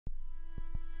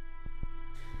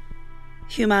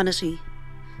Humanity.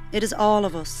 It is all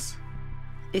of us.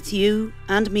 It's you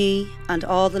and me and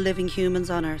all the living humans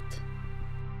on earth.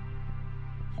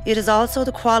 It is also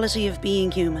the quality of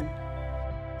being human.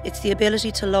 It's the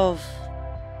ability to love,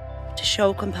 to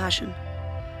show compassion,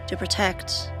 to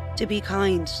protect, to be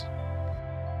kind,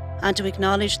 and to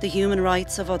acknowledge the human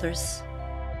rights of others.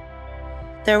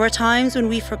 There were times when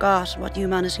we forgot what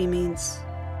humanity means,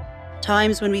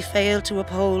 times when we failed to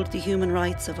uphold the human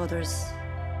rights of others,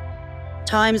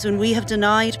 times when we have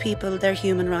denied people their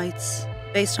human rights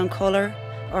based on colour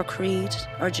or creed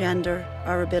or gender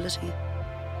or ability.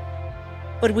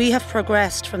 But we have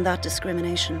progressed from that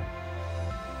discrimination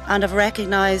and have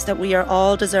recognised that we are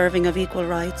all deserving of equal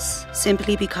rights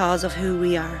simply because of who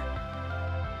we are.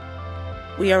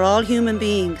 We are all human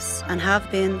beings and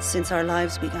have been since our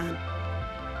lives began.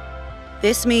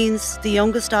 This means the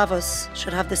youngest of us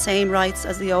should have the same rights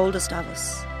as the oldest of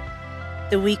us.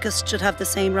 The weakest should have the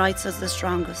same rights as the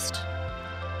strongest.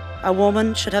 A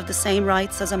woman should have the same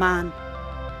rights as a man.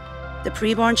 The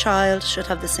preborn child should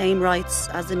have the same rights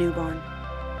as the newborn.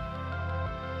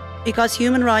 Because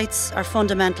human rights are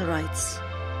fundamental rights,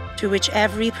 to which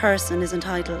every person is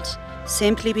entitled,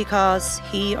 simply because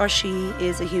he or she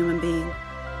is a human being.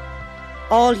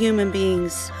 All human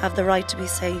beings have the right to be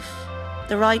safe,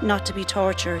 the right not to be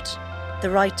tortured, the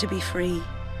right to be free.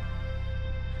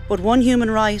 But one human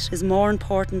right is more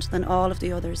important than all of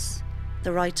the others,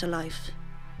 the right to life.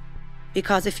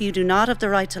 Because if you do not have the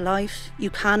right to life, you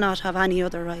cannot have any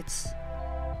other rights.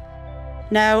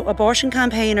 Now, abortion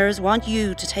campaigners want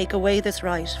you to take away this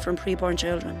right from preborn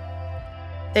children.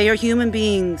 They are human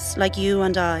beings like you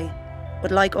and I, but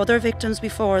like other victims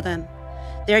before them,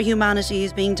 their humanity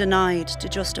is being denied to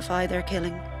justify their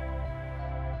killing.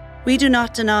 We do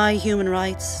not deny human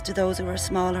rights to those who are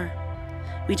smaller.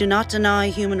 We do not deny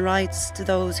human rights to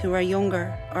those who are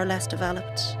younger or less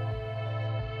developed.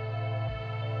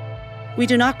 We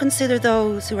do not consider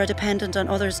those who are dependent on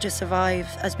others to survive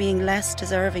as being less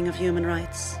deserving of human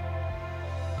rights.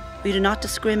 We do not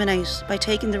discriminate by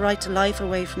taking the right to life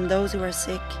away from those who are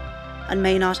sick and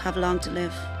may not have long to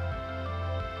live.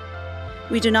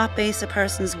 We do not base a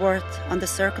person's worth on the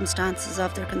circumstances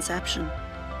of their conception.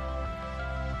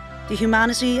 The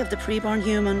humanity of the preborn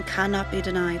human cannot be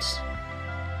denied.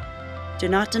 Do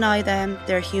not deny them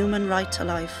their human right to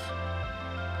life.